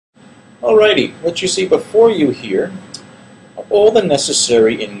Alrighty, what you see before you here are all the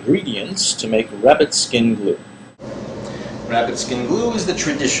necessary ingredients to make rabbit skin glue. Rabbit skin glue is the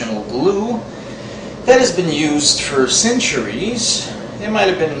traditional glue that has been used for centuries. There might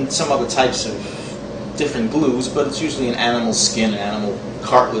have been some other types of different glues, but it's usually an animal skin, animal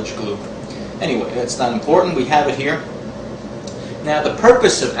cartilage glue. Anyway, that's not important. We have it here. Now, the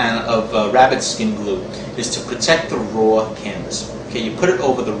purpose of rabbit skin glue is to protect the raw canvas. Okay, you put it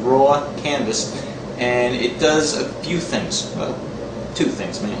over the raw canvas, and it does a few things. Well, two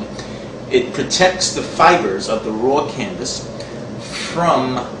things mainly. It protects the fibers of the raw canvas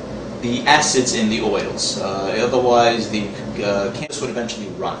from the acids in the oils. Otherwise, the canvas would eventually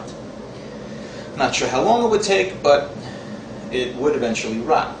rot. Not sure how long it would take, but it would eventually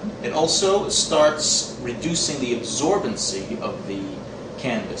rot. It also starts reducing the absorbency of the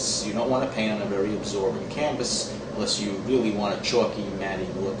canvas. You don't want to paint on a very absorbent canvas unless you really want a chalky, matty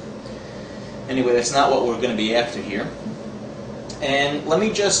look. Anyway, that's not what we're going to be after here. And let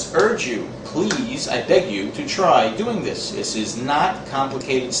me just urge you, please, I beg you, to try doing this. This is not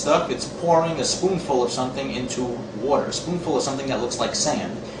complicated stuff. It's pouring a spoonful of something into water, a spoonful of something that looks like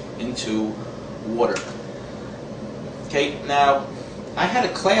sand into water. Okay, now, I had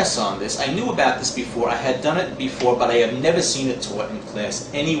a class on this. I knew about this before. I had done it before, but I have never seen it taught in class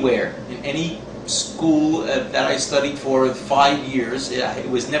anywhere, in any school that I studied for 5 years. It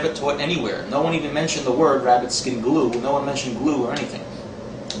was never taught anywhere. No one even mentioned the word rabbit skin glue. No one mentioned glue or anything.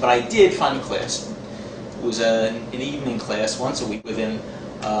 But I did find a class. It was an evening class once a week with an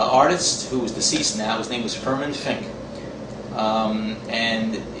artist who is deceased now. His name was Furman Fink.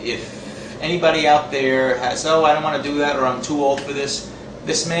 And if anybody out there has, oh, I don't want to do that, or I'm too old for this,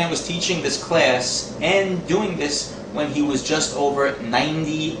 this man was teaching this class and doing this when he was just over 90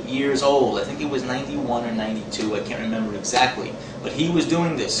 years old. I think he was 91 or 92, I can't remember exactly. But he was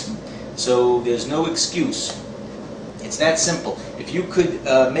doing this. So there's no excuse. It's that simple. If you could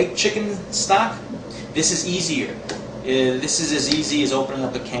make chicken stock, this is easier. This is as easy as opening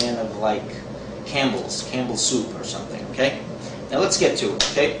up a can of, like, Campbell's soup or something, okay? Now let's get to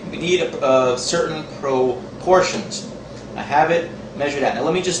it, okay? We need certain proportions. I have it measured out. Now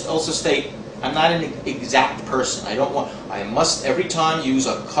let me just also state, I'm not an exact person. I must every time use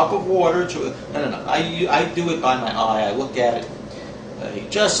a cup of water to, no. I do it by my eye. I look at it.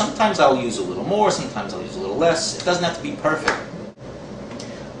 Just sometimes I'll use a little more, sometimes I'll use a little less. It doesn't have to be perfect.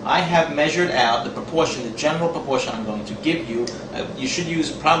 I have measured out the proportion, the general proportion I'm going to give you. You should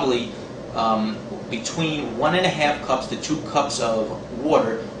use probably between 1.5 cups to 2 cups of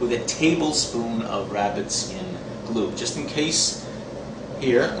water with a tablespoon of rabbit skin glue. Just in case,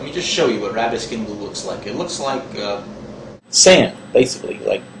 here, let me just show you what rabbit skin glue looks like. It looks like sand, basically,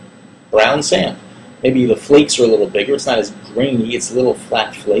 like brown sand. Maybe the flakes are a little bigger. It's not as grainy. It's little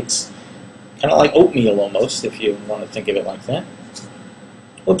flat flakes. Kind of like oatmeal almost, if you want to think of it like that.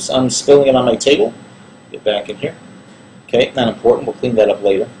 Oops, I'm spilling it on my table. Get back in here. Okay, not important. We'll clean that up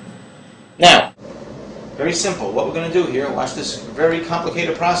later. Now, very simple. What we're going to do here, watch this very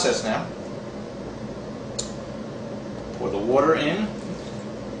complicated process now. Pour the water in.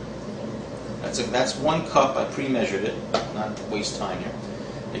 That's 1 cup. I pre-measured it, not to waste time here.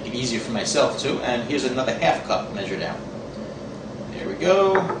 Make it easier for myself too. And here's another ½ cup measured out. There we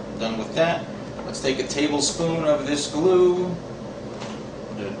go. Done with that. Let's take a tablespoon of this glue.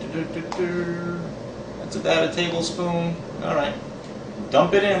 That's about a tablespoon. All right.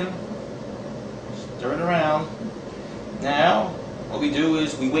 Dump it in. Stir it around. Now, what we do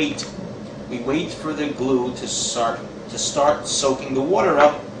is we wait. We wait for the glue to start soaking the water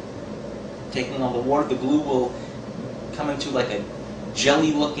up. Taking on the water, the glue will come into like a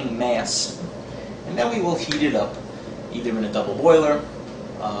jelly-looking mass, and then we will heat it up, either in a double boiler.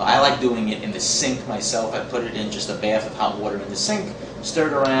 I like doing it in the sink myself. I put it in just a bath of hot water in the sink, stir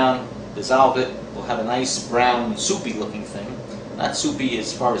it around, dissolve it. We'll have a nice brown, soupy-looking thing. Not soupy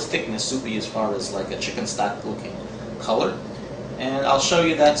as far as thickness, soupy as far as like a chicken stock-looking color. And I'll show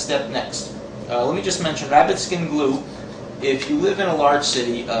you that step next. Let me just mention rabbit skin glue. If you live in a large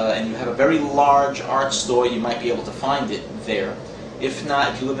city and you have a very large art store, you might be able to find it there. If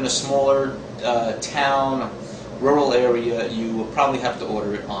not, if you live in a smaller town, rural area, you will probably have to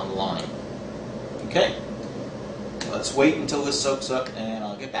order it online. Okay? Let's wait until this soaks up and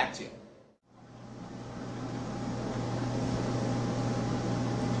I'll get back to you.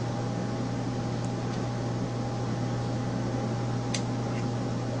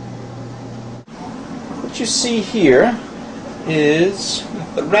 What you see here is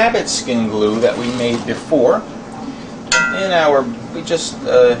the rabbit skin glue that we made before in our,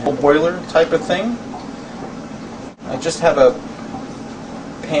 boiler type of thing. I just have a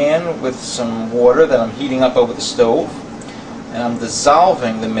pan with some water that I'm heating up over the stove, and I'm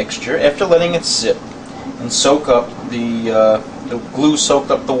dissolving the mixture after letting it sit and soak up the glue soaked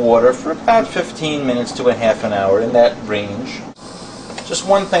up the water for about 15 minutes to a half an hour, in that range. Just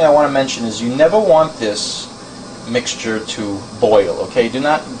one thing I want to mention is you never want this mixture to boil, okay? Do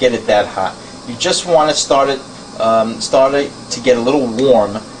not get it that hot. You just want to start it to get a little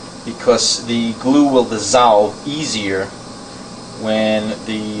warm, because the glue will dissolve easier when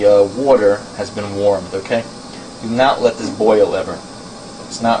the water has been warmed, okay? Do not let this boil ever.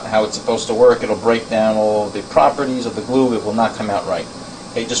 It's not how it's supposed to work. It'll break down all the properties of the glue. It will not come out right.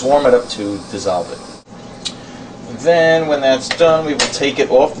 Okay, just warm it up to dissolve it. Then, when that's done, we will take it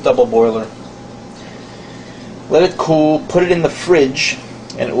off the double boiler, let it cool, put it in the fridge,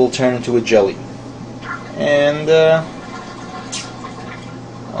 and it will turn into a jelly. And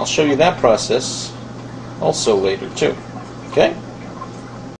I'll show you that process also later too. Okay?